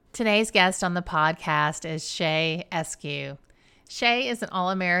Today's guest on the podcast is Shay Eskew. Shay is an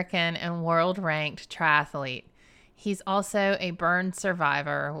All-American and world-ranked triathlete. He's also a burn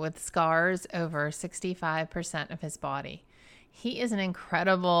survivor with scars over 65% of his body. He is an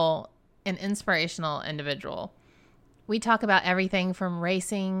incredible and inspirational individual. We talk about everything from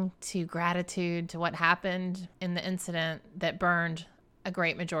racing to gratitude to what happened in the incident that burned a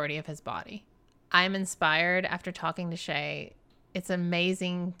great majority of his body. I'm inspired after talking to Shay. It's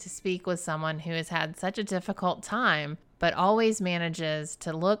amazing to speak with someone who has had such a difficult time, but always manages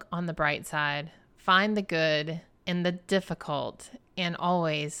to look on the bright side, find the good in the difficult, and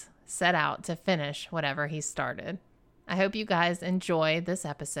always set out to finish whatever he started. I hope you guys enjoy this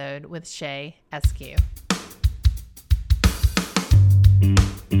episode with Shay Eskew.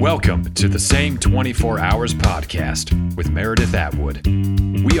 Welcome to the Same 24 Hours podcast with Meredith Atwood.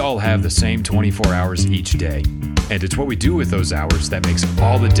 We all have the same 24 hours each day, and it's what we do with those hours that makes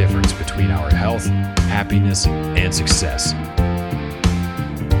all the difference between our health, happiness, and success.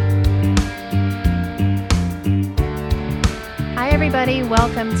 Hi, everybody.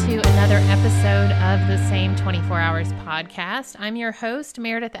 Welcome to another episode of the Same 24 Hours podcast. I'm your host,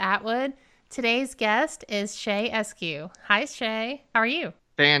 Meredith Atwood. Today's guest is Shay Eskew. Hi, Shay. How are you?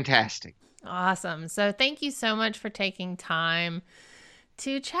 Fantastic. Awesome. So thank you so much for taking time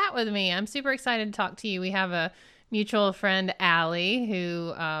to chat with me. I'm super excited to talk to you. We have a mutual friend, Allie,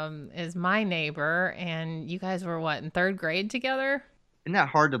 who is my neighbor, and you guys were, in third grade together? Isn't that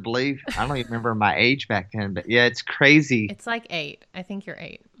hard to believe? I don't even remember my age back then, but yeah, it's crazy. It's like 8. I think you're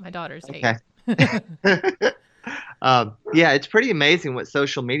 8. My daughter's 8. Okay. Yeah, it's pretty amazing what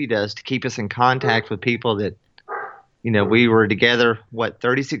social media does to keep us in contact with people that, we were together,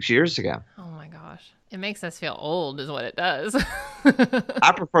 36 years ago. Oh my gosh. It makes us feel old is what it does.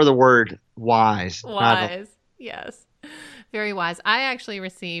 I prefer the word wise. Wise. Yes. Very wise. I actually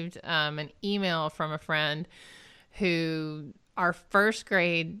received an email from a friend who our first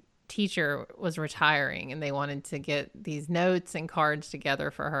grade teacher was retiring, and they wanted to get these notes and cards together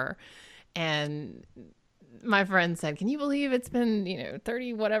for her. And my friend said, "Can you believe it's been,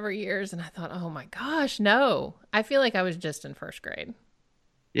 30 whatever years?" And I thought, oh my gosh, no. I feel like I was just in first grade.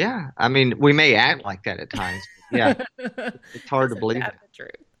 Yeah. I mean, we may act like that at times. Yeah. It's hard to believe it. The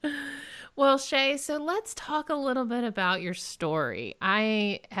truth. Well, Shay, so let's talk a little bit about your story.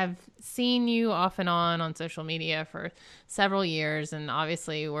 I have seen you off and on social media for several years, and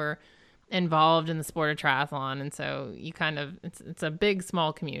obviously we're involved in the sport of triathlon, and so you it's a big,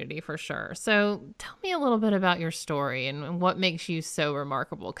 small community for sure. So tell me a little bit about your story and what makes you so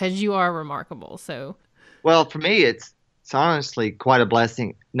remarkable, because you are remarkable. So, well, for me, it's honestly quite a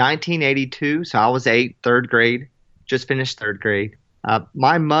blessing. 1982, so I was 8, third grade, just finished third grade.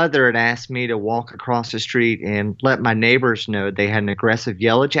 My mother had asked me to walk across the street and let my neighbors know they had an aggressive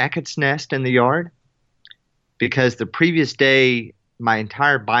yellow jacket's nest in the yard, because the previous day my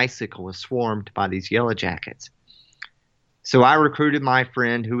entire bicycle was swarmed by these yellow jackets. So I recruited my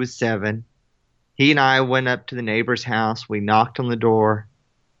friend who was 7. He and I went up to the neighbor's house. We knocked on the door.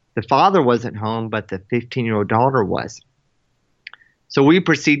 The father wasn't home, but the 15-year-old daughter was. So we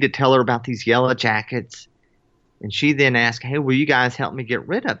proceeded to tell her about these yellow jackets. And she then asked, "Hey, will you guys help me get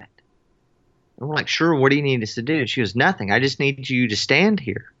rid of it?" And we're like, "Sure, what do you need us to do?" She goes, "Nothing. I just need you to stand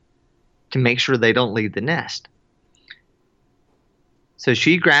here to make sure they don't leave the nest." So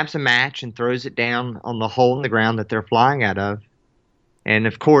she grabs a match and throws it down on the hole in the ground that they're flying out of. And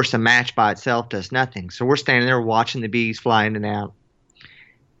of course, a match by itself does nothing. So we're standing there watching the bees fly in and out.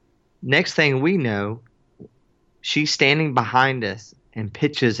 Next thing we know, she's standing behind us and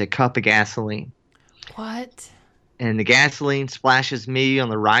pitches a cup of gasoline. What? And the gasoline splashes me on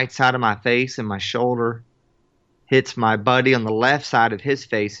the right side of my face and my shoulder, hits my buddy on the left side of his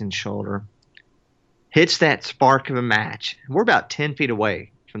face and shoulder, hits that spark of a match. We're about 10 feet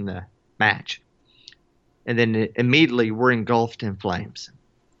away from the match. And then immediately we're engulfed in flames.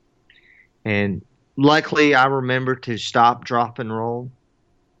 And luckily I remember to stop, drop, and roll.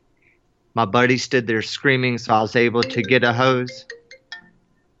 My buddy stood there screaming, so I was able to get a hose.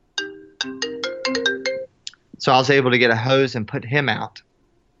 And put him out.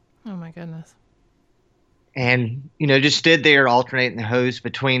 Oh my goodness. And, just stood there alternating the hose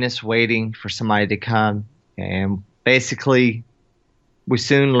between us, waiting for somebody to come. And basically, we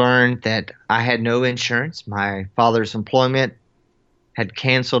soon learned that I had no insurance. My father's employment had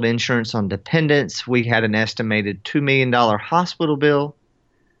canceled insurance on dependents. We had an estimated $2 million hospital bill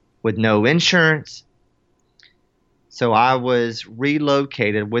with no insurance. So I was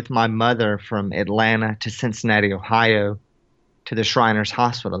relocated with my mother from Atlanta to Cincinnati, Ohio, to the Shriners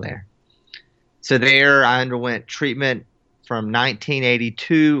Hospital there. So there I underwent treatment from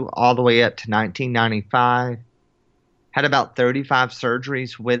 1982 all the way up to 1995. Had about 35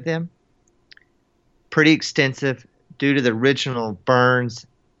 surgeries with them. Pretty extensive. Due to the original burns,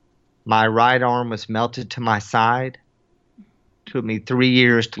 my right arm was melted to my side. Took me 3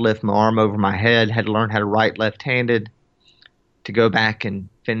 years to lift my arm over my head. Had to learn how to write left-handed to go back and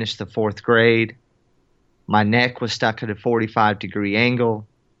finish the 4th grade. My neck was stuck at a 45-degree angle.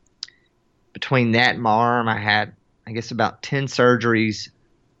 Between that and my arm, I had, I guess, about 10 surgeries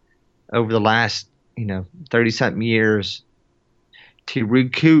over the last, 30-something years to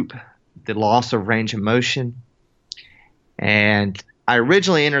recoup the loss of range of motion. And I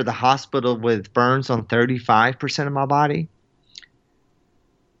originally entered the hospital with burns on 35% of my body,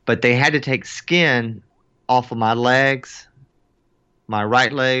 but they had to take skin off of my legs, my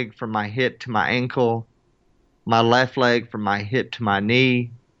right leg from my hip to my ankle, my left leg from my hip to my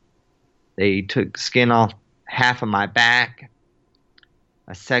knee. They took skin off half of my back,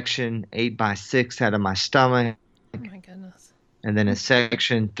 a section 8x6 out of my stomach, Oh my goodness. and then a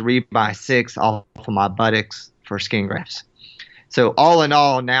section 3x6 off of my buttocks for skin grafts. So all in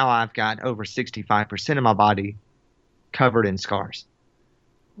all, now I've got over 65% of my body covered in scars.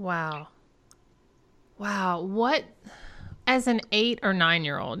 Wow. Wow. What, as an 8 or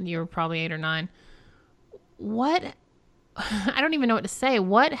 9-year-old, you were probably 8 or 9, what, I don't even know what to say.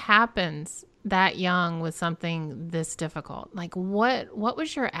 What happens that young with something this difficult? Like what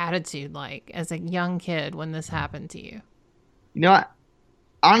was your attitude like as a young kid when this happened to you?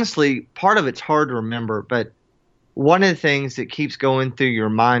 Honestly, part of it's hard to remember, but one of the things that keeps going through your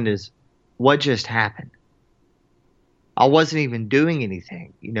mind is what just happened. I wasn't even doing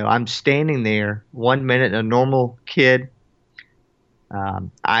anything. I'm standing there 1 minute, a normal kid.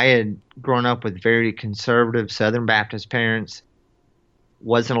 I had grown up with very conservative Southern Baptist parents.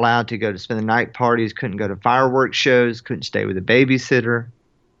 Wasn't allowed to go to spend the night parties, couldn't go to fireworks shows, couldn't stay with a babysitter.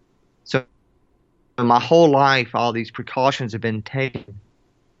 So my whole life, all these precautions have been taken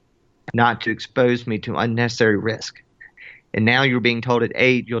not to expose me to unnecessary risk. And now you're being told at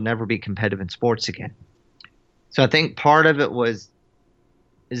 8 you'll never be competitive in sports again. So I think part of it was,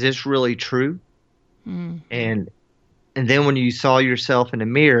 is this really true? Mm. And then when you saw yourself in the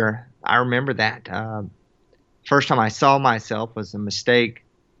mirror, I remember that. First time I saw myself was a mistake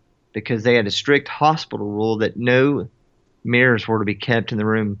because they had a strict hospital rule that no mirrors were to be kept in the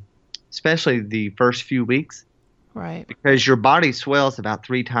room, especially the first few weeks. Right. Because your body swells about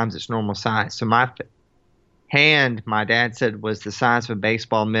 3 times its normal size. So my hand, my dad said, was the size of a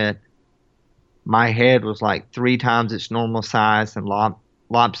baseball mitt. My head was like 3 times its normal size and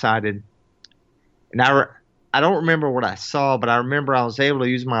lopsided. And I don't remember what I saw, but I remember I was able to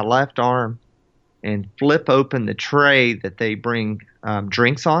use my left arm and flip open the tray that they bring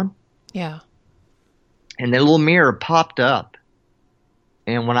drinks on. Yeah. And that little mirror popped up.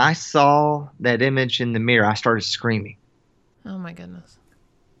 And when I saw that image in the mirror, I started screaming. Oh my goodness.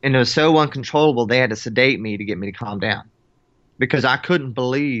 And it was so uncontrollable, they had to sedate me to get me to calm down. Because I couldn't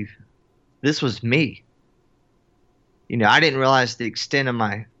believe this was me. I didn't realize the extent of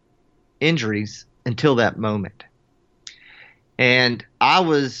my injuries until that moment. And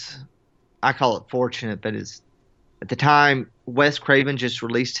I call it fortunate, but at the time, Wes Craven just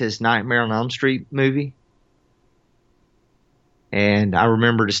released his Nightmare on Elm Street movie. And I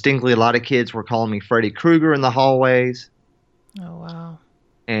remember distinctly a lot of kids were calling me Freddy Krueger in the hallways. Oh, wow.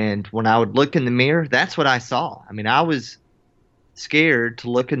 And when I would look in the mirror, that's what I saw. I mean, I was scared to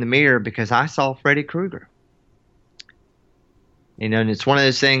look in the mirror because I saw Freddy Krueger. And it's one of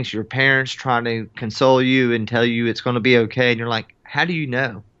those things, your parents trying to console you and tell you it's going to be okay. And you're like, how do you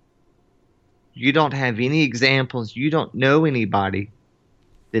know? You don't have any examples. You don't know anybody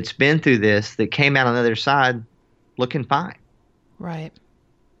that's been through this that came out on the other side looking fine. Right.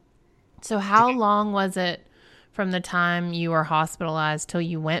 So how long was it from the time you were hospitalized till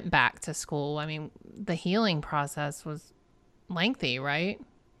you went back to school? I mean, the healing process was lengthy, right?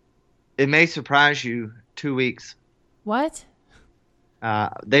 It may surprise you, 2 weeks. What?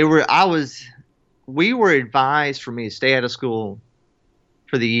 We were advised for me to stay out of school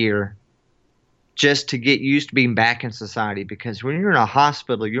for the year just to get used to being back in society, because when you're in a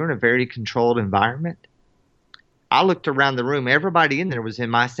hospital, you're in a very controlled environment. I looked around the room. Everybody in there was in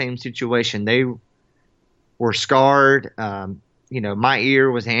my same situation. They were scarred. My ear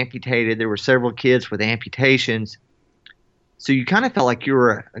was amputated. There were several kids with amputations. So you kind of felt like you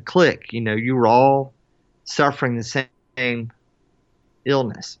were a clique. You were all suffering the same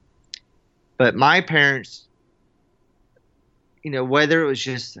illness. But my parents, whether it was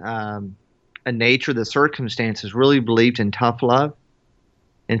just a nature of the circumstances, really believed in tough love.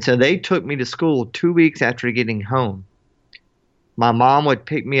 And so they took me to school 2 weeks after getting home. My mom would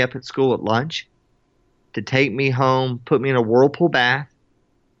pick me up at school at lunch to take me home, put me in a whirlpool bath,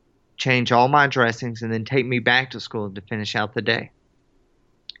 change all my dressings, and then take me back to school to finish out the day.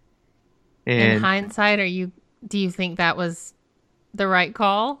 In And hindsight, do you think that was the right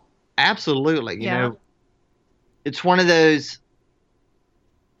call? absolutely, Yeah. it's one of those,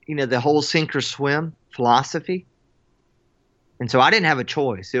 the whole sink or swim philosophy. And so I didn't have a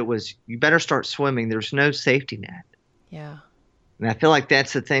choice. It was, you better start swimming. There's no safety net. Yeah. And I feel like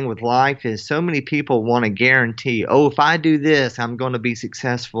that's the thing with life is so many people want to guarantee, oh, if I do this, I'm going to be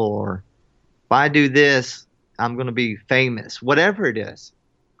successful. Or if I do this, I'm going to be famous, whatever it is.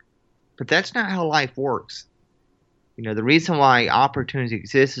 But that's not how life works. The reason why opportunity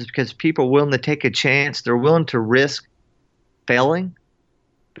exists is because people are willing to take a chance. They're willing to risk failing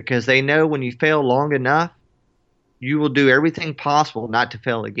because they know when you fail long enough, you will do everything possible not to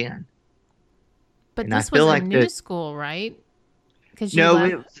fail again. But And I this was feel a like new school, right? Because you no,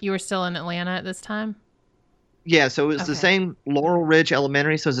 left, you were still in Atlanta at this time? yeah, so it was the Okay. same Laurel Ridge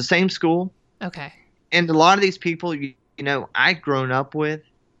Elementary, so it's the same school. Okay. And a lot of these people, I'd grown up with,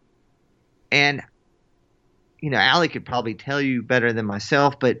 and Allie could probably tell you better than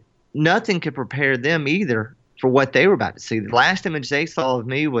myself, but nothing could prepare them either for what they were about to see. The last image they saw of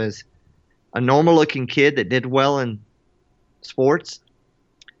me was a normal-looking kid that did well in sports.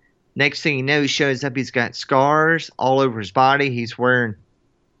 Next thing you know, he shows up. He's got scars all over his body. He's wearing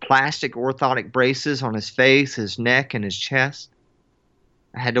plastic orthotic braces on his face, his neck, and his chest.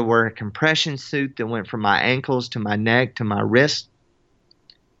 I had to wear a compression suit that went from my ankles to my neck to my wrist.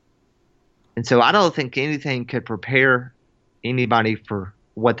 And so I don't think anything could prepare anybody for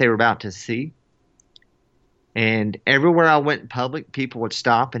what they were about to see. And everywhere I went in public, people would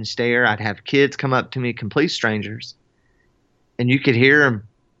stop and stare. I'd have kids come up to me, complete strangers, and you could hear them,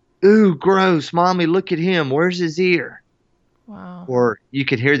 "Ooh, gross, mommy, look at him. Where's his ear?" Wow. Or you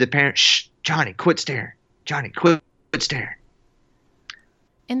could hear the parents, "Shh, Johnny, quit staring. Johnny, quit staring."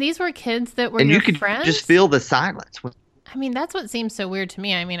 And these were kids that were And your you could friends? just feel the silence. I mean, that's what seems so weird to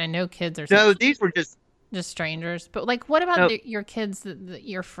me. I mean, I know kids are No, these were just strangers, but like, what about no. your kids,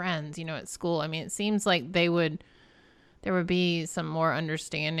 your friends, at school? I mean, it seems like there would be some more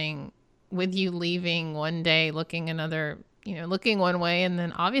understanding with you leaving one day, looking looking one way, and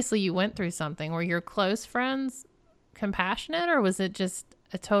then obviously you went through something. Were your close friends compassionate, or was it just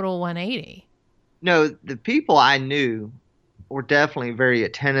a total 180? No, the people I knew were definitely very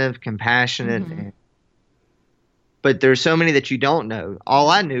attentive, compassionate, Mm-hmm. but there's so many that you don't know. All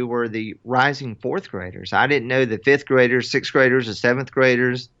I knew were the rising fourth graders. I didn't know the fifth graders, sixth graders, the seventh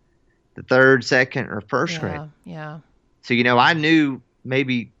graders, the third, second, or first grade. Yeah. So, I knew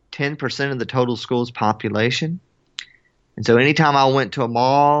maybe 10% of the total school's population. And so anytime I went to a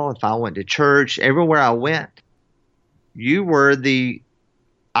mall, if I went to church, everywhere I went, you were the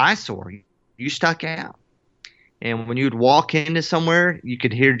eyesore. You stuck out. And when you'd walk into somewhere, you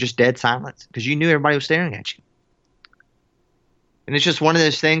could hear just dead silence because you knew everybody was staring at you. And it's just one of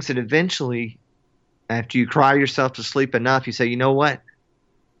those things that eventually, after you cry yourself to sleep enough, you say, you know what?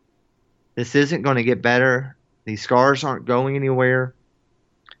 This isn't going to get better. These scars aren't going anywhere.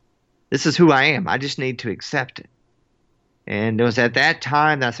 This is who I am. I just need to accept it. And it was at that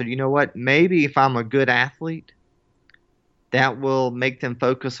time that I said, you know what? Maybe if I'm a good athlete, that will make them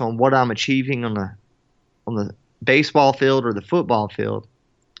focus on what I'm achieving on the baseball field or the football field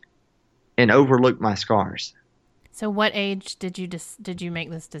and overlook my scars. So what age did you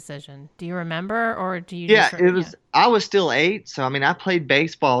make this decision? Do you remember, or do you Yeah, just, it was. I was still 8, so I played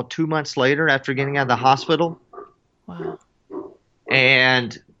baseball 2 months later after getting out of the hospital, Wow.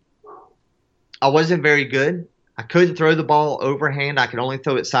 and I wasn't very good. I couldn't throw the ball overhand. I could only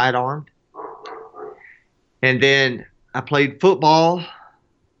throw it sidearmed. And then I played football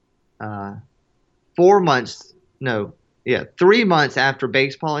 3 months after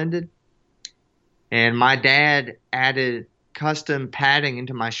baseball ended. And my dad added custom padding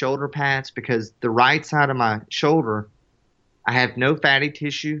into my shoulder pads because the right side of my shoulder, I have no fatty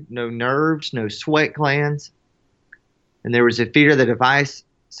tissue, no nerves, no sweat glands. And there was a fear that if I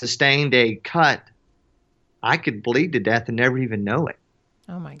sustained a cut, I could bleed to death and never even know it.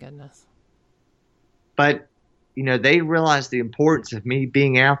 Oh my goodness. But, they realized the importance of me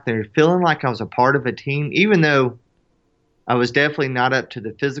being out there, feeling like I was a part of a team, even though I was definitely not up to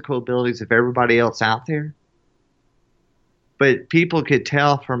the physical abilities of everybody else out there. But people could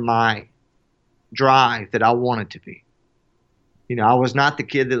tell from my drive that I wanted to be. I was not the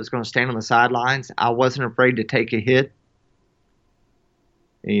kid that was going to stand on the sidelines. I wasn't afraid to take a hit.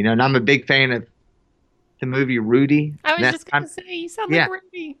 And I'm a big fan of the movie Rudy. I And was just going to say, you sound like yeah.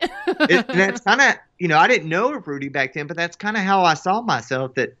 Rudy. And that's kind of, I didn't know of Rudy back then, but that's kind of how I saw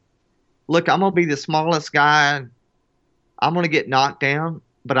myself that, look, I'm going to be the smallest guy. I'm going to get knocked down,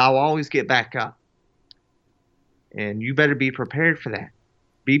 but I'll always get back up. And you better be prepared for that.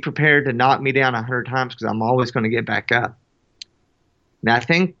 Be prepared to knock me down 100 times because I'm always going to get back up. Now, I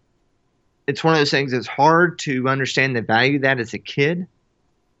think it's one of those things that's hard to understand the value of that as a kid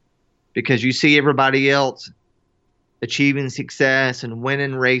because you see everybody else achieving success and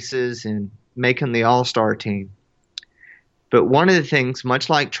winning races and making the all-star team. But one of the things, much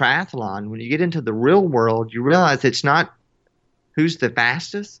like triathlon, when you get into the real world, you realize it's not who's the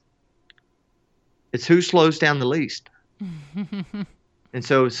fastest, it's who slows down the least. And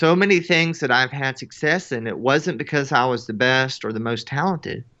so many things that I've had success in, it wasn't because I was the best or the most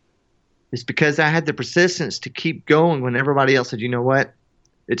talented. It's because I had the persistence to keep going when everybody else said, you know what,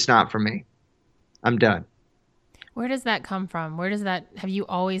 it's not for me. I'm done. Where does that come from? Have you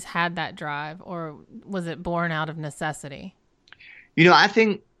always had that drive, or was it born out of necessity? I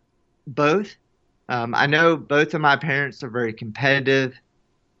think both. I know both of my parents are very competitive,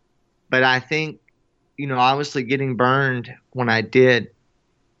 but I think, obviously getting burned when I did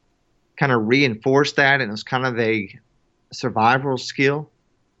kind of reinforced that, and it was kind of a survival skill.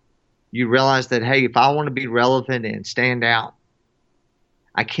 You realize that, hey, if I want to be relevant and stand out,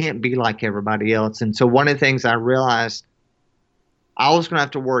 I can't be like everybody else. And so one of the things I realized, I was going to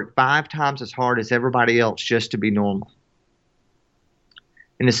have to work 5 times as hard as everybody else just to be normal.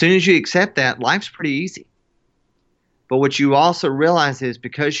 And as soon as you accept that, life's pretty easy. But what you also realize is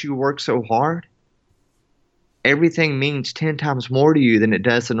because you work so hard, everything means 10 times more to you than it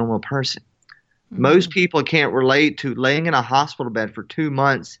does a normal person. Mm-hmm. Most people can't relate to laying in a hospital bed for 2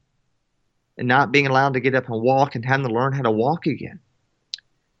 months and not being allowed to get up and walk and having to learn how to walk again.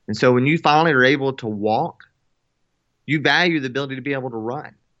 And so when you finally are able to walk, you value the ability to be able to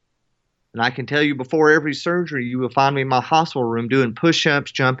run. And I can tell you, before every surgery, you will find me in my hospital room doing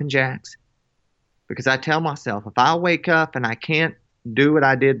push-ups, jumping jacks. Because I tell myself, if I wake up and I can't do what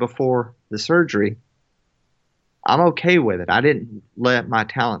I did before the surgery, I'm okay with it. I didn't let my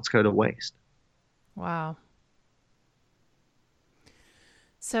talents go to waste. Wow.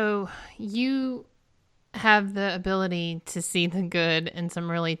 So you have the ability to see the good in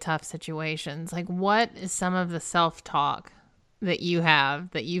some really tough situations. Like, what is some of the self-talk that you've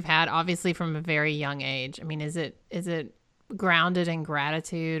had obviously from a very young age? I mean, is it grounded in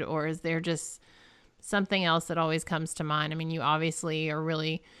gratitude, or is there just something else that always comes to mind? I mean, you obviously are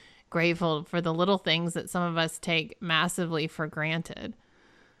really grateful for the little things that some of us take massively for granted.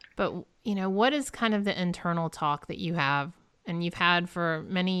 But, what is kind of the internal talk that you have and you've had for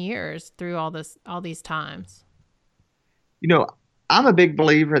many years through all these times? I'm a big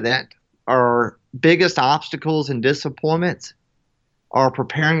believer that our biggest obstacles and disappointments are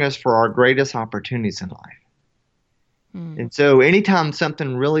preparing us for our greatest opportunities in life. And so anytime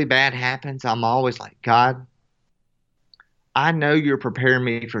something really bad happens, I'm always like, God, I know you're preparing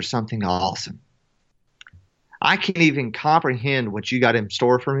me for something awesome. I can't even comprehend what you got in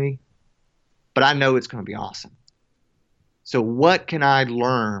store for me, but I know it's going to be awesome. So what can I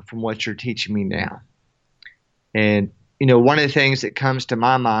learn from what you're teaching me now? And, one of the things that comes to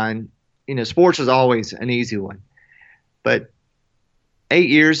my mind, sports is always an easy one. But 8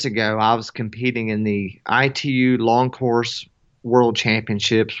 years ago, I was competing in the ITU Long Course World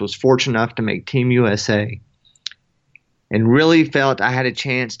Championships, was fortunate enough to make Team USA, and really felt I had a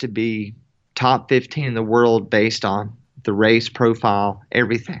chance to be top 15 in the world based on the race profile,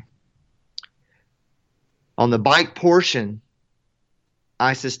 everything. On the bike portion,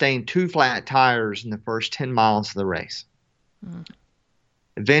 I sustained 2 flat tires in the first 10 miles of the race.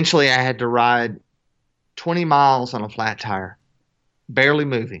 Eventually, I had to ride 20 miles on a flat tire, barely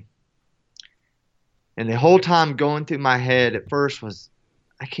moving. And the whole time going through my head at first was,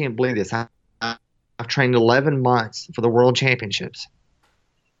 I can't believe this. I've trained 11 months for the World Championships.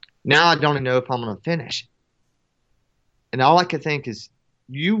 Now I don't even know if I'm going to finish. And all I could think is,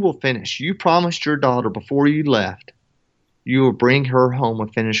 you will finish. You promised your daughter before you left, you will bring her home a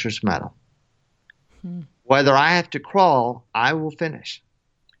finisher's medal. Whether I have to crawl, I will finish.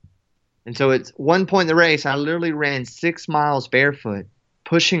 And so at one point in the race, I literally ran 6 miles barefoot,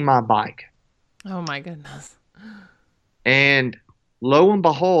 pushing my bike. Oh my goodness. And lo and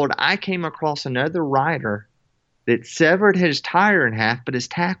behold, I came across another rider that severed his tire in half, but his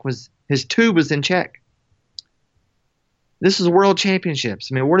tube was in check. This is World Championships.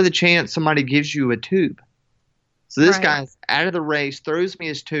 I mean, what are the chances somebody gives you a tube? So this guy's out of the race, throws me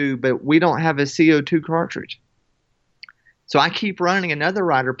his tube, but we don't have a CO2 cartridge. So I keep running. Another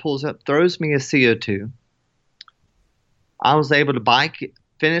rider pulls up, throws me a CO2. I was able to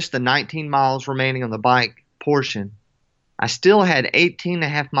finish the 19 miles remaining on the bike portion. I still had 18 and a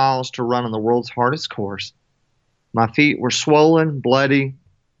half miles to run on the world's hardest course. My feet were swollen, bloody,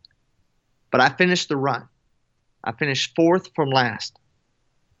 but I finished the run. I finished fourth from last.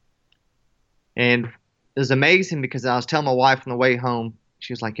 And it was amazing because I was telling my wife on the way home,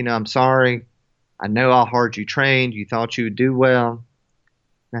 she was like, I'm sorry. I know how hard you trained. You thought you would do well.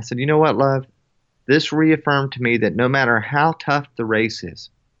 And I said, you know what, love? This reaffirmed to me that no matter how tough the race is,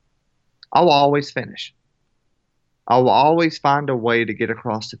 I will always finish. I will always find a way to get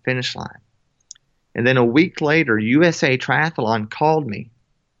across the finish line. And then a week later, USA Triathlon called me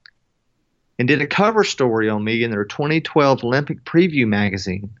and did a cover story on me in their 2012 Olympic Preview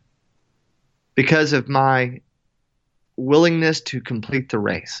magazine because of my willingness to complete the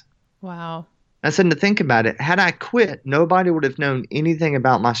race. Wow. I said, to think about it, had I quit, nobody would have known anything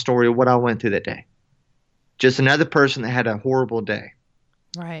about my story or what I went through that day. Just another person that had a horrible day.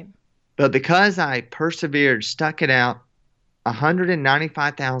 Right. But because I persevered, stuck it out,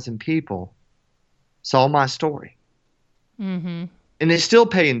 195,000 people saw my story. Mm-hmm. And it's still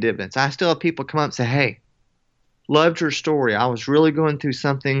paying dividends. I still have people come up and say, hey, loved your story. I was really going through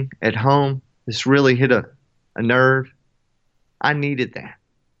something at home. This really hit a nerve. I needed that.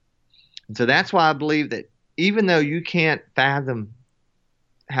 And so that's why I believe that even though you can't fathom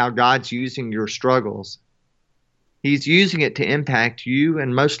how God's using your struggles, He's using it to impact you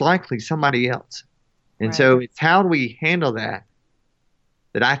and most likely somebody else. And Right. so it's how do we handle that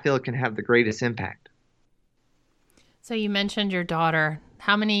I feel can have the greatest impact. So you mentioned your daughter.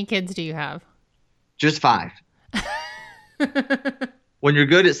 How many kids do you have? Just 5. When you're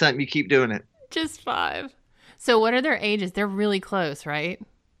good at something, you keep doing it. Just 5. So what are their ages? They're really close, right?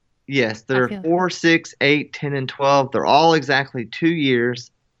 Yes, they're 4, 6, 8, 10, and 12. They're all exactly 2 years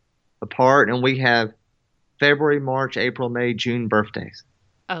apart, and we have February, March, April, May, June birthdays.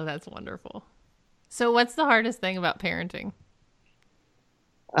 Oh, that's wonderful. So what's the hardest thing about parenting?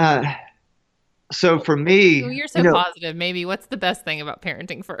 So for me, You're so positive. Maybe what's the best thing about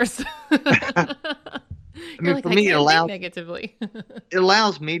parenting first? for me, it allows negatively. It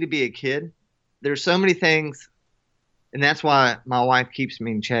allows me to be a kid. There's so many things, and that's why my wife keeps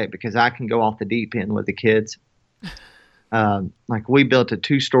me in check because I can go off the deep end with the kids. Like we built a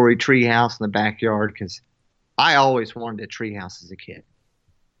 2-story tree house in the backyard because I always wanted a tree house as a kid.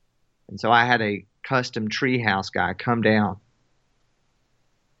 And so I had a custom tree house guy come down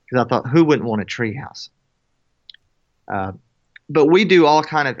because I thought, who wouldn't want a tree house? But we do all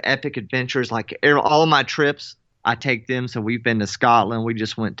kind of epic adventures. Like all of my trips, I take them. So we've been to Scotland. We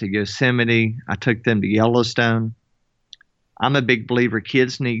just went to Yosemite. I took them to Yellowstone. I'm a big believer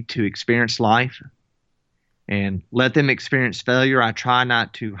kids need to experience life and let them experience failure. I try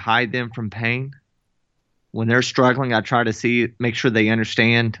not to hide them from pain. When they're struggling, I try to make sure they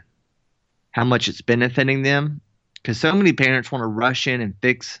understand how much it's benefiting them. Because so many parents want to rush in and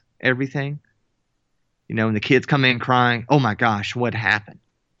fix everything. And the kids come in crying, oh my gosh, what happened?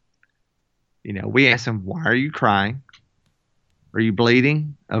 We ask them, why are you crying? Are you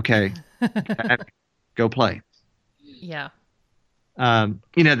bleeding? Okay, go play. Yeah.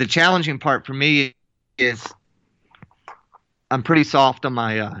 The challenging part for me is I'm pretty soft on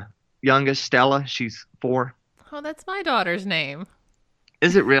my youngest, Stella. She's 4. Oh, that's my daughter's name.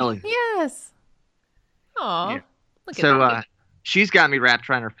 Is it really? Yes. Aw. Yeah. Look at So that. she's got me wrapped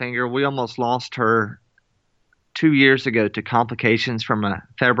around her finger. We almost lost her 2 years ago to complications from a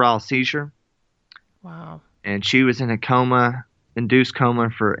febrile seizure. Wow. And she was in a induced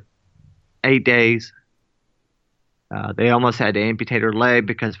coma for 8 days. They almost had to amputate her leg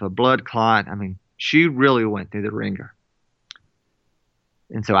because of a blood clot. I mean, she really went through the ringer.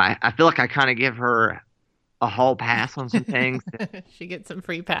 And so I feel like I kind of give her a hall pass on some things. She gets some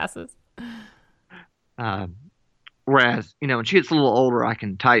free passes. Whereas, when she gets a little older, I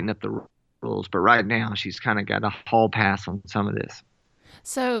can tighten up the rules. But right now, she's kind of got a hall pass on some of this.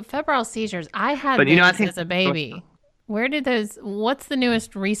 So febrile seizures, I had those I think as a baby. What's the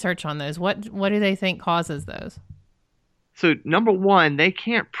newest research on those? What do they think causes those? So number one, they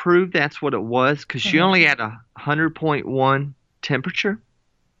can't prove that's what it was because she only had 100.1 temperature,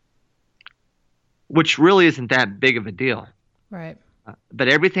 which really isn't that big of a deal. Right. But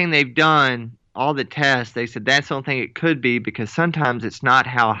everything they've done, all the tests, they said that's the only thing it could be because sometimes it's not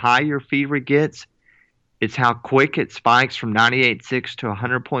how high your fever gets, it's how quick it spikes from 98.6 to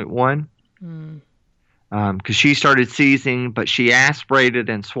 100.1. Because she started seizing, but she aspirated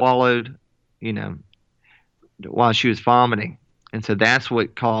and swallowed, while she was vomiting. And so that's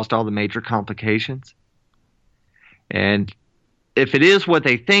what caused all the major complications. And if it is what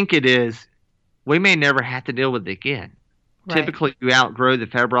they think it is, we may never have to deal with it again. Right. Typically, you outgrow the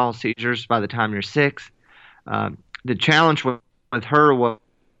febrile seizures by the time you're 6. The challenge with her was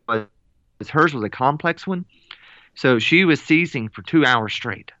hers was a complex one. So she was seizing for 2 hours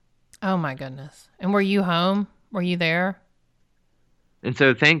straight. Oh my goodness. And were you home? Were you there? And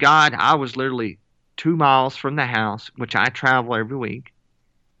so thank God I was literally 2 miles from the house, which I travel every week.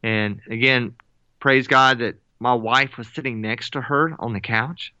 And again, praise God that my wife was sitting next to her on the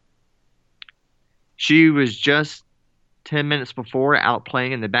couch. She was just 10 minutes before out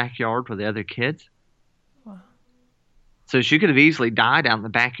playing in the backyard with the other kids. Wow. So she could have easily died out in the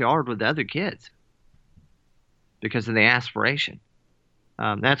backyard with the other kids because of the aspiration.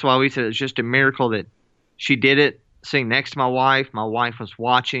 That's why we said it's just a miracle that she did it sitting next to my wife. My wife was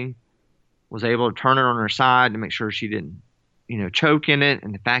watching, was able to turn her on her side to make sure she didn't, choke in it.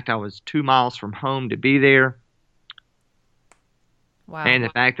 And the fact I was 2 miles from home to be there. Wow. And the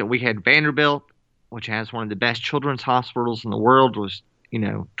fact that we had Vanderbilt, which has one of the best children's hospitals in the world, was,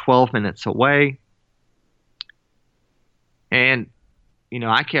 12 minutes away. And,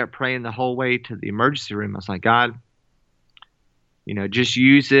 I kept praying the whole way to the emergency room. I was like, God, just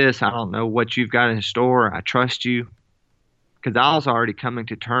use this. I don't know what you've got in store. I trust you. Because I was already coming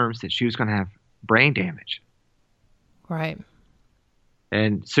to terms that she was going to have brain damage. Right.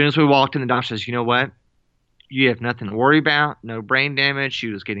 And as soon as we walked in, the doctor says, you know what? You have nothing to worry about. No brain damage. She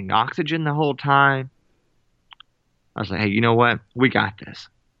was getting oxygen the whole time. I was like, hey, you know what? We got this.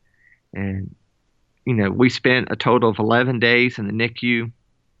 And, we spent a total of 11 days in the NICU.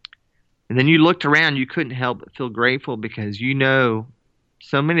 And then you looked around, you couldn't help but feel grateful because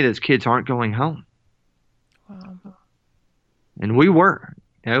so many of those kids aren't going home. Wow. And we were,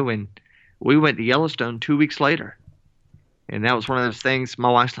 and we went to Yellowstone 2 weeks later. And that was one of those things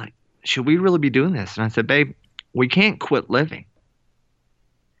my wife's like, should we really be doing this? And I said, babe, we can't quit living.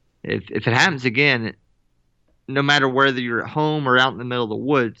 If it happens again, no matter whether you're at home or out in the middle of the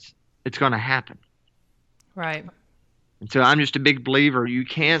woods, it's going to happen. Right. And so I'm just a big believer. You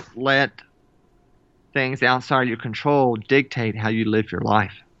can't let things outside your control dictate how you live your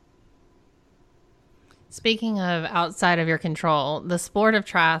life. Speaking of outside of your control, the sport of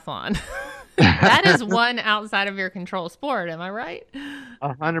triathlon. That is one outside of your control sport. Am I right?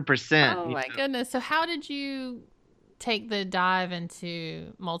 100%. Oh my goodness. So how did you take the dive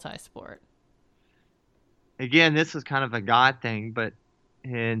into multi-sport? Again, this is kind of a God thing, but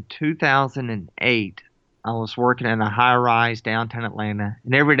in 2008, I was working in a high-rise downtown Atlanta,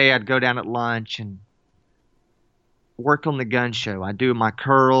 and every day I'd go down at lunch and work on the gun show. I do my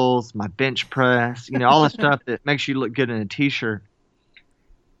curls, my bench press, all the stuff that makes you look good in a t-shirt.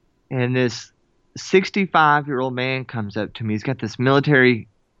 And this 65-year-old man comes up to me. He's got this military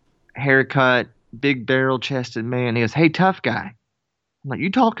haircut, big barrel-chested man. He goes, hey, tough guy. I'm like,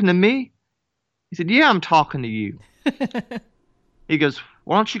 you talking to me? He said, yeah, I'm talking to you. He goes,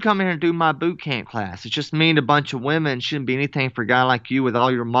 why don't you come here and do my boot camp class? It's just me and a bunch of women. Shouldn't be anything for a guy like you with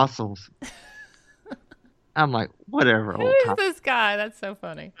all your muscles. I'm like, whatever, Who old is time. this guy? That's so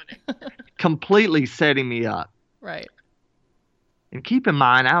funny. Completely setting me up. Right. And keep in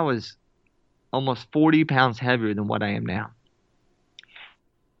mind, I was almost 40 pounds heavier than what I am now.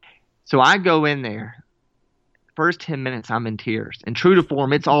 So I go in there. First 10 minutes, I'm in tears. And true to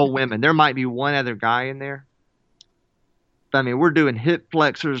form, it's all women. There might be one other guy in there. But I mean, we're doing hip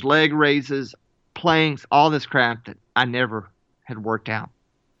flexors, leg raises, planks, all this crap that I never had worked out.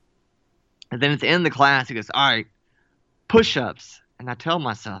 And then at the end of the class, he goes, all right, push-ups. And I tell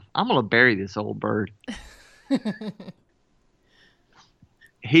myself, I'm going to bury this old bird.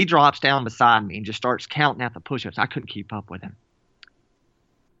 He drops down beside me and just starts counting out the push-ups. I couldn't keep up with him.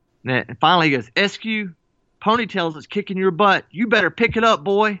 And finally he goes, Eskew, ponytails is kicking your butt. You better pick it up,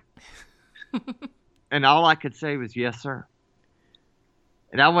 boy. And all I could say was, yes, sir.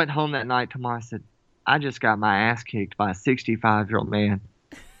 And I went home that night to mom. I said, I just got my ass kicked by a 65-year-old man.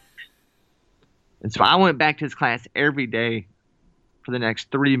 And so I went back to his class every day for the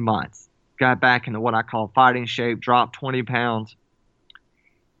next 3 months. Got back into what I call fighting shape, dropped 20 pounds.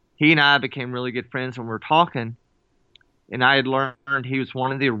 He and I became really good friends when we were talking. And I had learned he was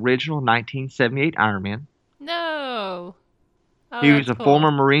one of the original 1978 Ironmen. No. Oh, He was a cool.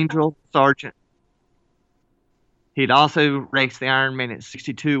 former Marine drill sergeant. He'd also raced the Ironman at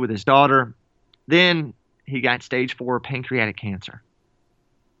 62 with his daughter. Then he got stage 4 pancreatic cancer.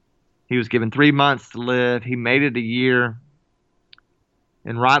 He was given 3 months to live. He made it a year.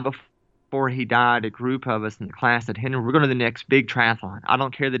 And right before he died, a group of us in the class said, Henry, we're going to the next big triathlon. I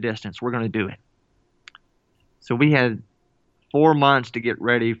don't care the distance. We're going to do it. So we had 4 months to get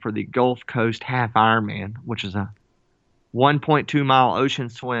ready for the Gulf Coast Half Ironman, which is a 1.2-mile ocean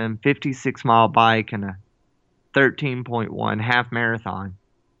swim, 56-mile bike, and a 13.1 half marathon,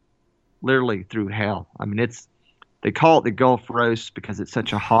 literally through hell. I mean, they call it the Gulf Roast because it's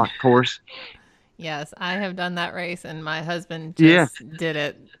such a hot course. Yes, I have done that race, and my husband Yeah. just did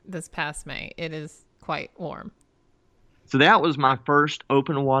it this past May. It is quite warm. So that was my first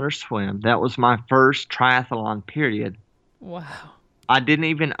open water swim. That was my first triathlon, period. Wow. I didn't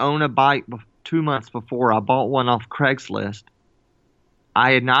even own a bike 2 months before. I bought one off Craigslist.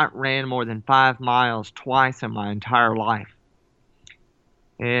 I had not ran more than 5 miles twice in my entire life.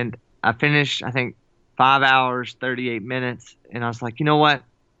 And I finished, I think, 5 hours, 38 minutes. And I was like, you know what?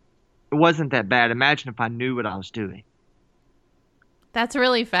 It wasn't that bad. Imagine if I knew what I was doing. That's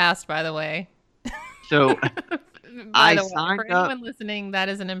really fast, by the way. So By I the way, signed for up. anyone listening, that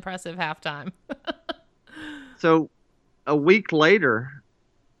is an impressive halftime. So a week later,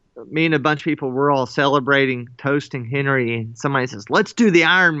 me and a bunch of people were all celebrating, toasting Henry, and somebody says, let's do the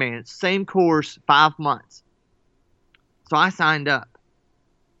Ironman. Same course, 5 months. So I signed up.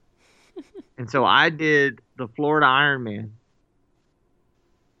 And so I did the Florida Ironman.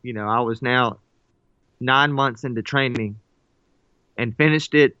 You know, I was now 9 months into training and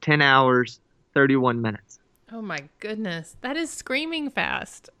finished it 10 hours, 31 minutes. Oh my goodness. That is screaming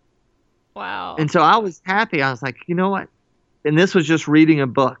fast. Wow. And so I was happy. I was like, you know what? And this was just reading a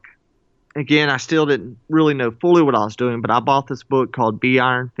book. Again, I still didn't really know fully what I was doing, but I bought this book called Be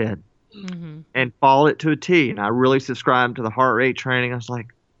Iron Fit and followed it to a T. And I really subscribed to the heart rate training. I was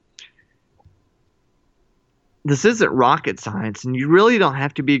like, this isn't rocket science, and you really don't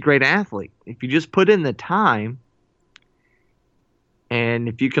have to be a great athlete. If you just put in the time, and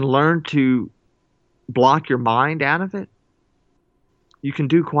if you can learn to block your mind out of it, you can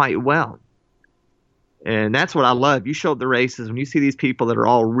do quite well. And that's what I love. You show up the races, when you see these people that are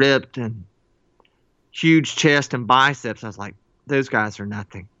all ripped and huge chest and biceps, I was like, those guys are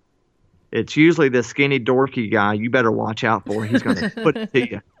nothing. It's usually the skinny, dorky guy you better watch out for. He's going to put it to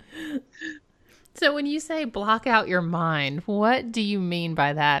you. So when you say block out your mind, what do you mean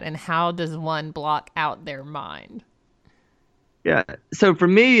by that, and how does one block out their mind? Yeah. So for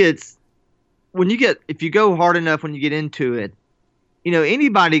me, it's if you go hard enough when you get into it, you know,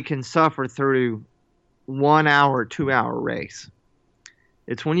 anybody can suffer through 1 hour, 2 hour race.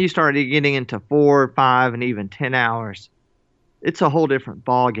 It's when you start getting into 4, 5, and even 10 hours, it's a whole different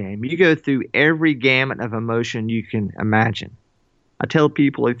ball game. You go through every gamut of emotion you can imagine. I tell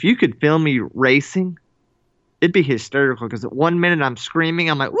people, if you could film me racing, it'd be hysterical, because at 1 minute I'm screaming,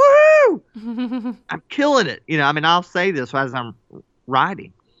 I'm like, woo! I'm killing it. You know, I mean, I'll say this as I'm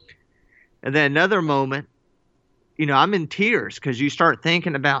riding. And then another moment, you know, I'm in tears, because you start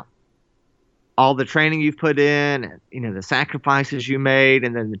thinking about all the training you've put in, and, you know, the sacrifices you made.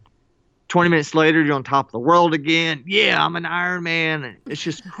 And then 20 minutes later, you're on top of the world again. Yeah, I'm an Ironman. And it's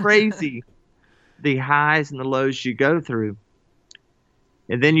just crazy, the highs and the lows you go through.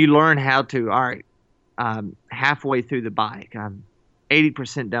 And then you learn how to, all right, halfway through the bike, I'm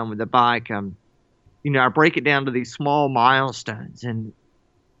 80% done with the bike. You know, I break it down to these small milestones. And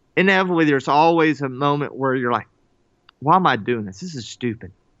inevitably, there's always a moment where you're like, why am I doing this? This is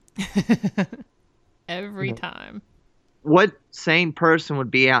stupid. Every time. What sane person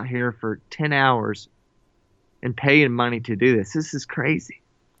would be out here for 10 hours and paying money to do this? This is crazy.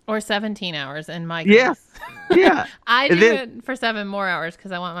 Or 17 hours in my Yeah. case. Yeah. I do it for 7 more hours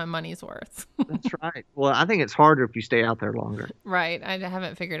because I want my money's worth. That's right. Well, I think it's harder if you stay out there longer. Right. I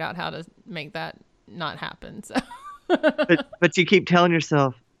haven't figured out how to make that not happen. So. But you keep telling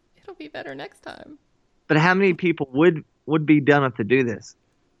yourself, it'll be better next time. But how many people would be dumb enough to do this?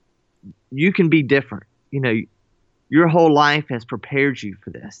 You can be different. You know, your whole life has prepared you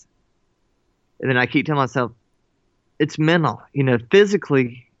for this. And then I keep telling myself, it's mental. You know,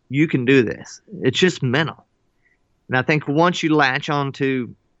 physically, you can do this. It's just mental. And I think once you latch on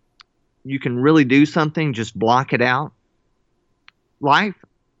to, you can really do something, just block it out. Life,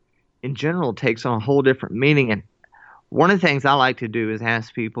 in general, takes on a whole different meaning. And one of the things I like to do is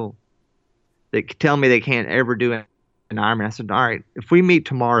ask people that tell me they can't ever do an Ironman. I said, all right, if we meet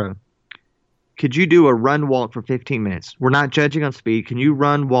tomorrow, could you do a run walk for 15 minutes? We're not judging on speed. Can you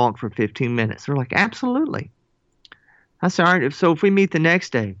run walk for 15 minutes? They're like, absolutely. I said, all right, so if we meet the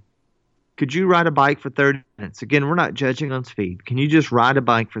next day, could you ride a bike for 30 minutes? Again, we're not judging on speed. Can you just ride a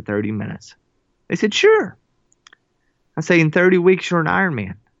bike for 30 minutes? They said, sure. I say, in 30 weeks, you're an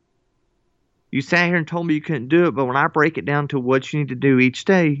Ironman. You sat here and told me you couldn't do it, but when I break it down to what you need to do each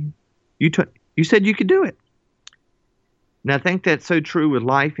day, you said you could do it. And I think that's so true with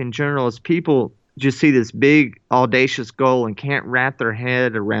life in general, is people just see this big, audacious goal and can't wrap their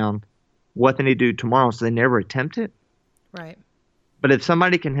head around what they need to do tomorrow, so they never attempt it. Right. But if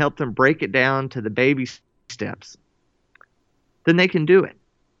somebody can help them break it down to the baby steps, then they can do it.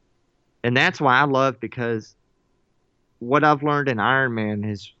 And that's why I love, because what I've learned in Ironman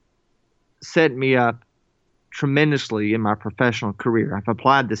has set me up tremendously in my professional career. I've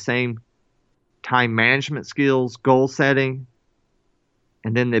applied the same time management skills, goal setting,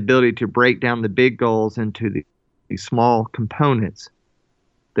 and then the ability to break down the big goals into the small components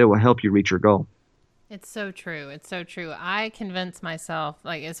that will help you reach your goal. It's so true. It's so true. I convince myself,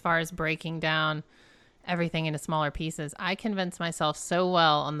 like, as far as breaking down everything into smaller pieces, I convince myself so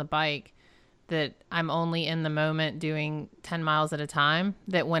well on the bike that I'm only in the moment doing 10 miles at a time,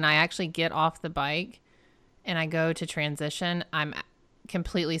 that when I actually get off the bike and I go to transition, I'm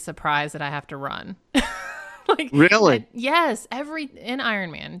completely surprised that I have to run. Like, really? Yes. In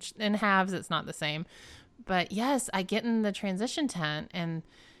Ironman, in halves, it's not the same. But yes, I get in the transition tent and,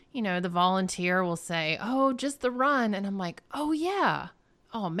 the volunteer will say, "Oh, just the run." And I'm like, "Oh yeah.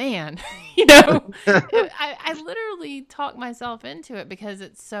 Oh man." I literally talk myself into it because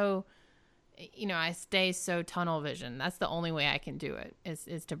it's so, I stay so tunnel vision. That's the only way I can do it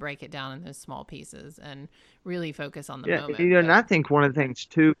is to break it down in those small pieces and really focus on the moment. And I think one of the things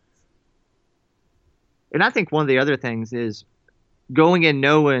too, and I think one of the other things is going in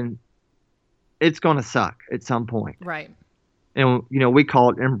knowing it's going to suck at some point. Right. And, we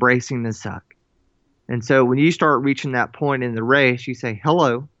call it embracing the suck. And so when you start reaching that point in the race, you say,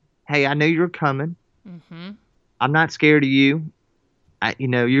 "Hello, hey, I know you're coming. Mm-hmm. I'm not scared of you.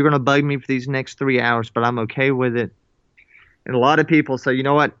 You're going to bug me for these next 3 hours, but I'm okay with it." And a lot of people say, "You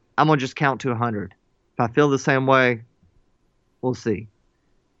know what? I'm going to just count to 100. If I feel the same way, we'll see."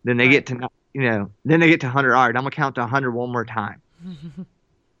 Then they get to, then they get to 100. All right, I'm going to count to 100 one more time.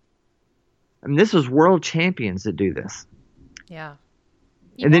 I mean, this is world champions that do this. Yeah.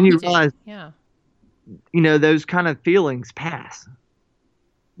 And then you realize, those kind of feelings pass.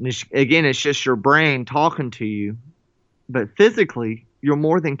 And it's just your brain talking to you, but physically, you're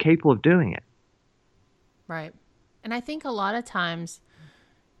more than capable of doing it. Right. And I think a lot of times,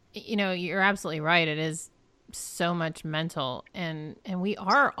 you're absolutely right. It is so much mental, and we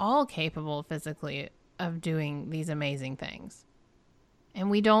are all capable physically of doing these amazing things. And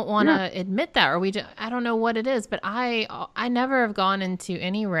we don't want to admit that, or I don't know what it is, but I never have gone into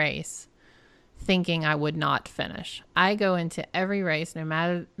any race thinking I would not finish. I go into every race, no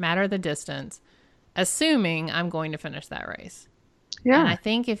matter the distance, assuming I'm going to finish that race. Yeah. And I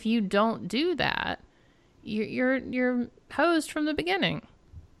think if you don't do that, you're hosed from the beginning.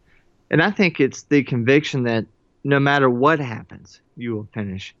 And I think it's the conviction that no matter what happens, you will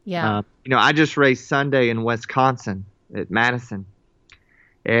finish. Yeah. I just raced Sunday in Wisconsin at Madison.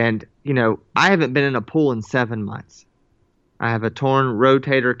 And, I haven't been in a pool in 7 months. I have a torn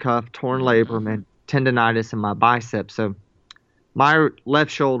rotator cuff, torn labrum, and tendonitis in my bicep. So my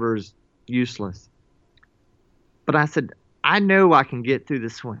left shoulder is useless. But I said, I know I can get through the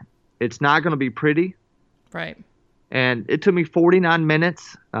swim. It's not going to be pretty. Right. And it took me 49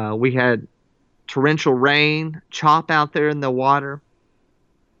 minutes. We had torrential rain, chop out there in the water.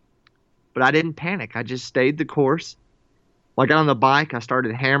 But I didn't panic. I just stayed the course. When I got on the bike, I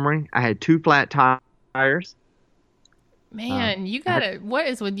started hammering. I had 2 flat tires. Man, what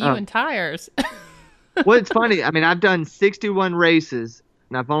is with you and tires? Well, it's funny. I mean, I've done 61 races,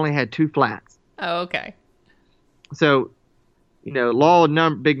 and I've only had 2 flats. Oh, okay. So, law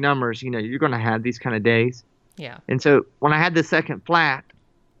of big numbers, you're going to have these kind of days. Yeah. And so when I had the second flat,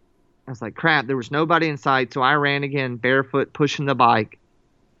 I was like, crap, there was nobody in sight. So I ran again, barefoot, pushing the bike.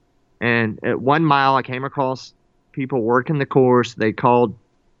 And at 1 mile, I came across people working the course. They called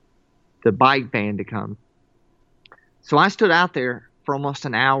the bike band to come. So I stood out there for almost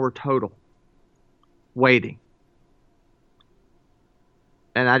an hour total, waiting.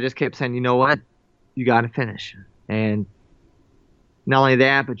 And I just kept saying, you know what? You got to finish. And not only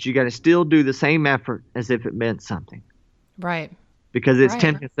that, but you got to still do the same effort as if it meant something. Right. Because it's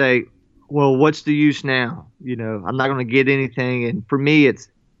tempting to say, well, what's the use now? I'm not going to get anything. And for me, it's,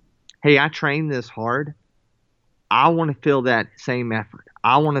 hey, I trained this hard. I want to feel that same effort.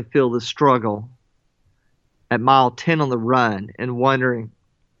 I want to feel the struggle at mile 10 on the run and wondering,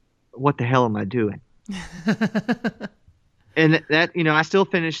 what the hell am I doing? And that, I still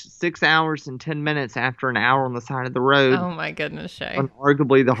finished 6 hours and 10 minutes after an hour on the side of the road. Oh my goodness, Shay. On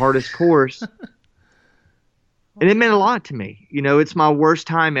arguably the hardest course. And it meant a lot to me. It's my worst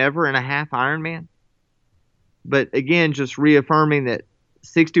time ever in a half Ironman. But again, just reaffirming that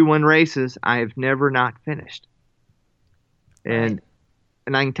 61 races, I have never not finished. And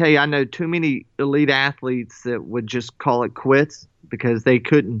I can tell you, I know too many elite athletes that would just call it quits because they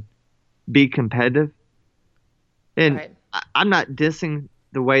couldn't be competitive. And I'm not dissing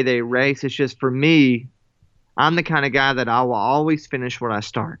the way they race. It's just, for me, I'm the kind of guy that I will always finish what I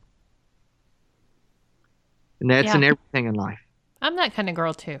start. And that's in Yeah. everything in life. I'm that kind of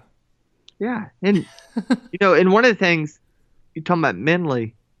girl too. Yeah. And, and one of the things you're talking about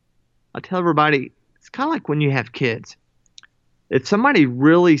mentally, I tell everybody, it's kind of like when you have kids. If somebody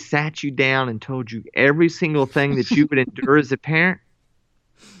really sat you down and told you every single thing that you would endure as a parent,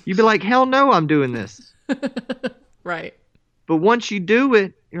 you'd be like, hell no, I'm doing this. Right. But once you do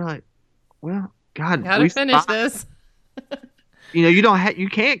it, you're like, well, God, Gotta we finish survived. this. You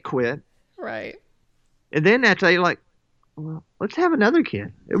can't quit. Right. And then after that, you're like, well, let's have another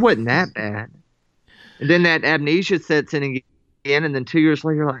kid. It wasn't that bad. And then that amnesia sets in again, and then 2 years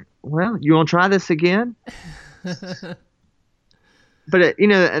later, you're like, well, you want to try this again? But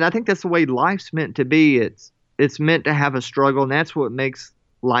and I think that's the way life's meant to be. It's meant to have a struggle, and that's what makes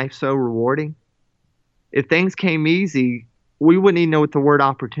life so rewarding. If things came easy, we wouldn't even know what the word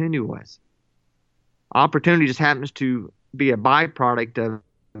opportunity was. Opportunity just happens to be a byproduct of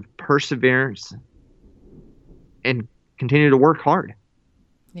perseverance and continue to work hard.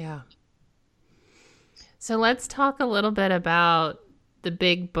 Yeah. So let's talk a little bit about the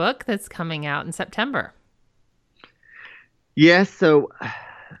big book that's coming out in September. Yes, so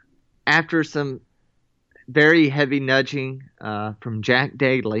after some very heavy nudging from Jack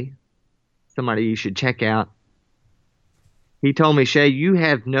Daly, somebody you should check out, he told me, Shay, you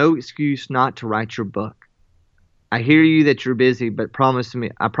have no excuse not to write your book. I hear you that you're busy, but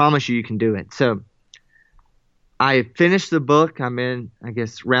I promise you can do it. So I finished the book. I'm in, I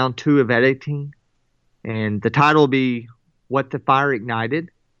guess, round 2 of editing. And the title will be What the Fire Ignited,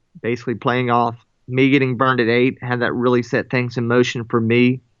 basically playing off me getting burned at 8, how that really set things in motion for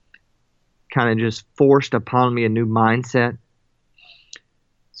me, kind of just forced upon me a new mindset.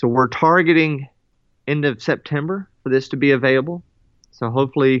 So we're targeting end of September for this to be available. So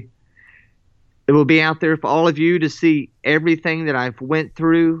hopefully it will be out there for all of you to see everything that I've went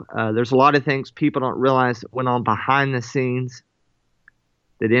through. There's a lot of things people don't realize that went on behind the scenes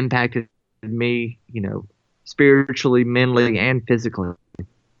that impacted me, spiritually, mentally, and physically.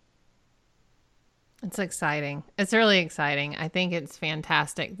 It's exciting. It's really exciting. I think it's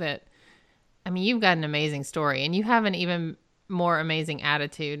fantastic you've got an amazing story, and you have an even more amazing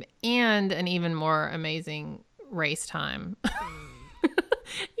attitude and an even more amazing race time.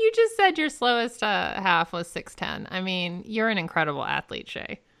 You just said your slowest half was 6:10. I mean, you're an incredible athlete,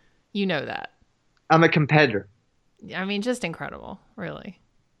 Shay. You know that. I'm a competitor. I mean, just incredible, really.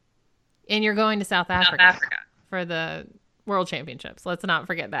 And you're going to South Africa for the World Championships. Let's not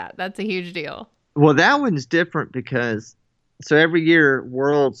forget that. That's a huge deal. Well, that one's different because every year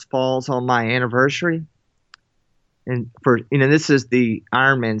Worlds falls on my anniversary. And this is the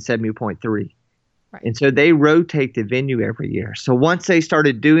Ironman 70.3. Right. And so they rotate the venue every year. So once they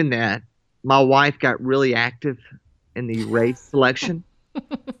started doing that, my wife got really active in the race selection.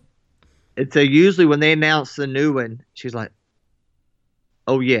 And so usually when they announce the new one, she's like,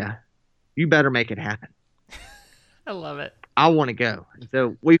 oh, yeah, you better make it happen. I love it. I want to go. And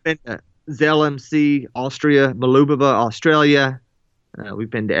so we've been to ZLMC, Austria, Malubova, Australia. We've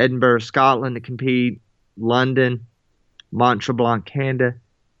been to Edinburgh, Scotland to compete, London, Mont Tremblant, Canada.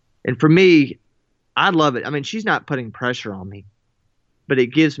 And for me, I love it. I mean, she's not putting pressure on me, but it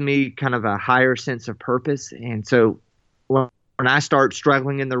gives me kind of a higher sense of purpose. And so when I start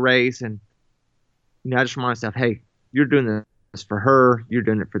struggling in the race, and I just remind myself, hey, you're doing this for her, you're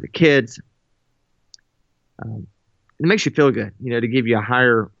doing it for the kids. It makes you feel good, to give you a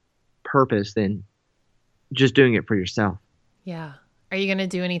higher purpose than just doing it for yourself. Yeah. Are you going to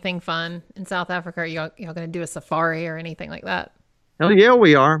do anything fun in South Africa? Are you going to do a safari or anything like that? Oh, yeah,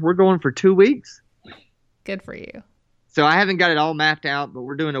 we are. We're going for 2 weeks. Good for you. So I haven't got it all mapped out, but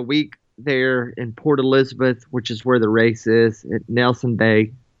we're doing a week there in Port Elizabeth, which is where the race is, at Nelson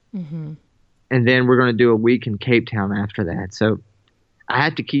Bay. Mm-hmm. And then we're going to do a week in Cape Town after that. So I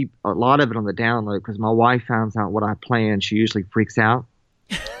have to keep a lot of it on the down low because my wife finds out what I plan. She usually freaks out.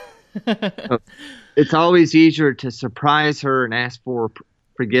 So it's always easier to surprise her and ask for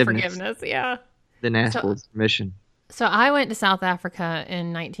forgiveness. Yeah. Than ask for permission. So I went to South Africa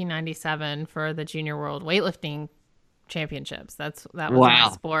in 1997 for the Junior World Weightlifting Championships. That was my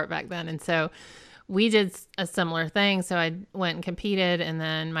sport back then. And so we did a similar thing. So I went and competed, and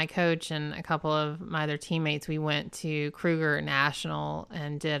then my coach and a couple of my other teammates, we went to Kruger National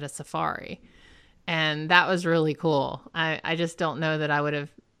and did a safari. And that was really cool. I just don't know that I would have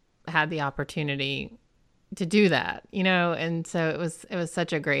had the opportunity to do that, and so it was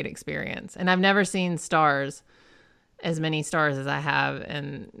such a great experience. And I've never seen as many stars as I have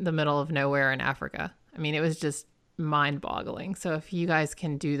in the middle of nowhere in Africa. I mean, it was just mind-boggling. So if you guys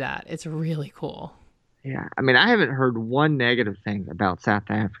can do that, it's really cool. Yeah, I mean, I haven't heard one negative thing about South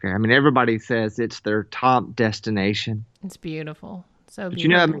Africa. I mean, everybody says it's their top destination. It's beautiful. So But I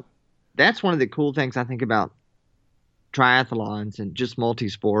beautiful. mean, that's one of the cool things I think about triathlons and just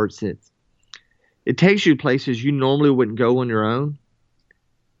multi-sports. It takes you places you normally wouldn't go on your own.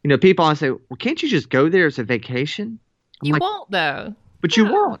 People always say, "Well, can't you just go there as a vacation?" I'm You like, won't though. "But you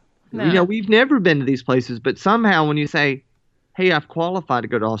No. won't." No. We've never been to these places, but somehow when you say, "Hey, I've qualified to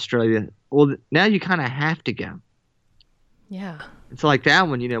go to Australia," well, now you kind of have to go. Yeah. It's like that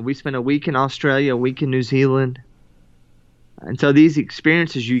one. We spent a week in Australia, a week in New Zealand, and so these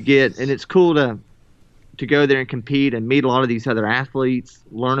experiences you get, and it's cool to go there and compete and meet a lot of these other athletes,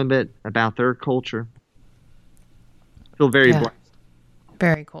 learn a bit about their culture. Feel very Yeah. blessed.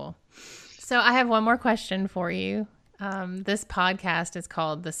 Very cool. So I have one more question for you. This podcast is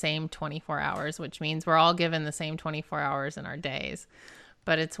called The Same 24 Hours, which means we're all given the same 24 hours in our days.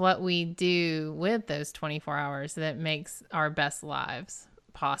 But it's what we do with those 24 hours that makes our best lives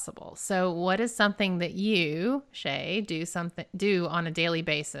possible. So what is something that you, Shay, do on a daily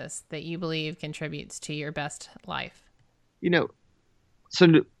basis that you believe contributes to your best life? So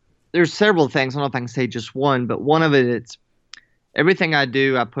there's several things. I don't know if I can say just one, but one of it's everything I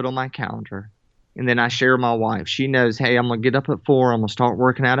do, I put on my calendar, and then I share with my wife. She knows, hey, I'm gonna get up at 4. I'm gonna start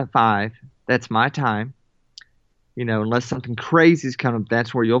working out at 5. That's my time. Unless something crazy is coming up,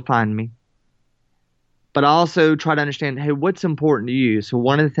 that's where you'll find me. But I also try to understand, hey, what's important to you? So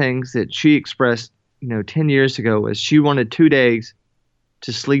one of the things that she expressed, 10 years ago was she wanted 2 days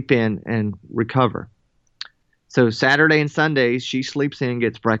to sleep in and recover. So Saturday and Sundays, she sleeps in,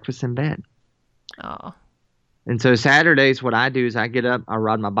 gets breakfast in bed. Oh, And so Saturdays, what I do is I get up, I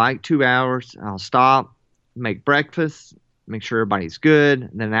ride my bike 2 hours, I'll stop, make breakfast, make sure everybody's good,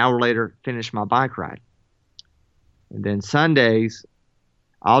 and then an hour later, finish my bike ride. And then Sundays,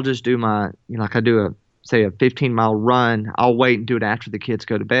 I'll just do like I do say a 15-mile run. I'll wait and do it after the kids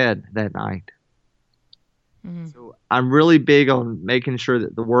go to bed that night. mm-hmm. So I'm really big on making sure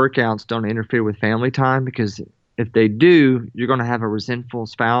that the workouts don't interfere with family time, because if they do, you're going to have a resentful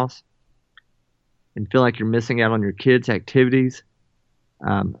spouse and feel like you're missing out on your kids' activities.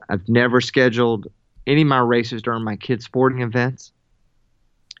 I've never scheduled any of my races during my kids' sporting events.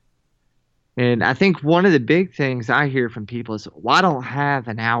 And I think one of the big things I hear from people is, well, I don't have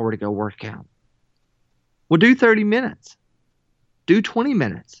an hour to go work out. Well, do 30 minutes. Do 20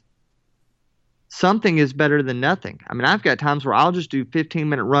 minutes. Something is better than nothing. I mean, I've got times where I'll just do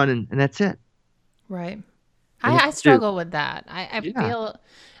 15-minute run and that's it. Right. And I struggle with that. Yeah.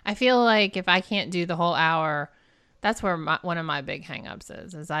 I feel like if I can't do the whole hour, that's where one of my big hangups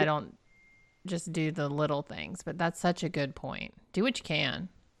is I don't just do the little things. But that's such a good point. Do what you can.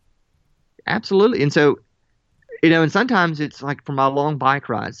 Absolutely. And so, and sometimes it's like for my long bike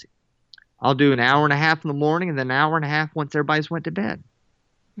rides, I'll do an hour and a half in the morning and then an hour and a half once everybody's went to bed.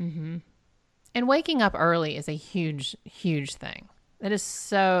 Mm-hmm. And waking up early is a huge, huge thing. It is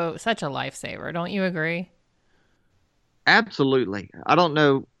such a lifesaver. Don't you agree? Absolutely. I don't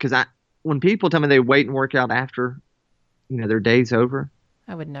know, because when people tell me they wait and work out after, their day's over,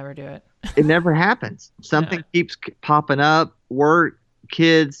 I would never do it. it never happens. Something keeps popping up, work,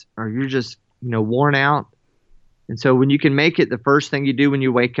 kids, or you're just, worn out. And so when you can make it the first thing you do when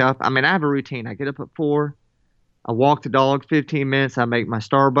you wake up, I mean, I have a routine. I get up at 4. I walk the dog 15 minutes. I make my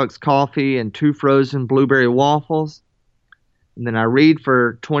Starbucks coffee and 2 frozen blueberry waffles. And then I read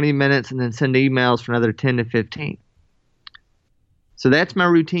for 20 minutes and then send emails for another 10 to 15. So that's my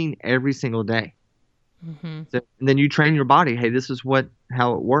routine every single day. Mm-hmm. So, and then you train your body. Hey, this is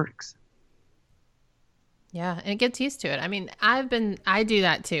how it works. Yeah, and it gets used to it. I mean, I do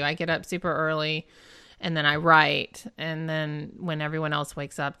that too. I get up super early and then I write, and then when everyone else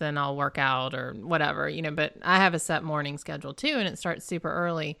wakes up, then I'll work out or whatever, but I have a set morning schedule too, and it starts super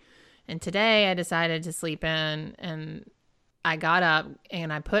early. And today I decided to sleep in, and I got up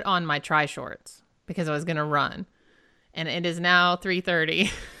and I put on my tri shorts because I was going to run. And it is now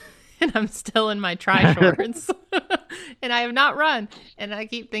 3:30 and I'm still in my tri shorts and I have not run. And I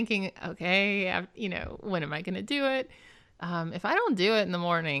keep thinking, okay, when am I going to do it? If I don't do it in the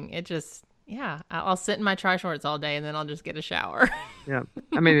morning, I'll sit in my tri shorts all day and then I'll just get a shower. Yeah.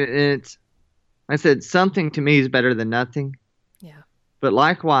 I mean, I said something to me is better than nothing. Yeah. But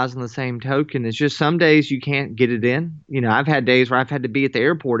likewise, on the same token, it's just some days you can't get it in. I've had days where I've had to be at the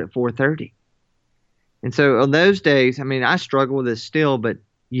airport at 4:30. And so on those days, I mean, I struggle with this still, but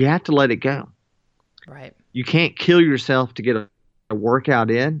you have to let it go. Right. You can't kill yourself to get a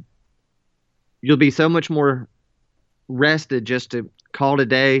workout in. You'll be so much more rested just to call it a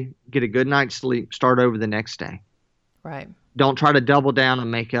day, get a good night's sleep, start over the next day. Right. Don't try to double down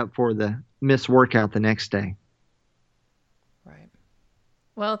and make up for the missed workout the next day. Right.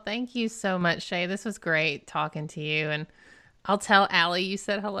 Well, thank you so much, Shay. This was great talking to you. And I'll tell Allie you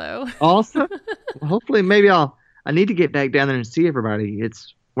said hello. Also, hopefully, I need to get back down there and see everybody.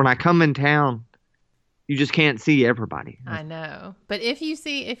 It's when I come in town, you just can't see everybody. I know. But if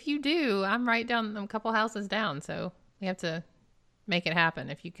you do, I'm right down a couple houses down. So we have to make it happen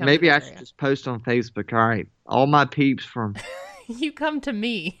if you come. Maybe I should just post on Facebook. All right, all my peeps from. You come to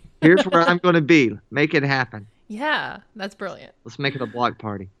me. Here's where I'm going to be. Make it happen. Yeah, that's brilliant. Let's make it a block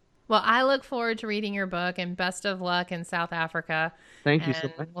party. Well, I look forward to reading your book, and best of luck in South Africa. Thank you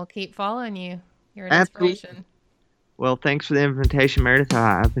so much. We'll keep following you. You're an Absolutely. inspiration. Well, thanks for the invitation, Meredith.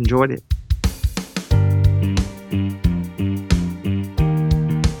 I've enjoyed it.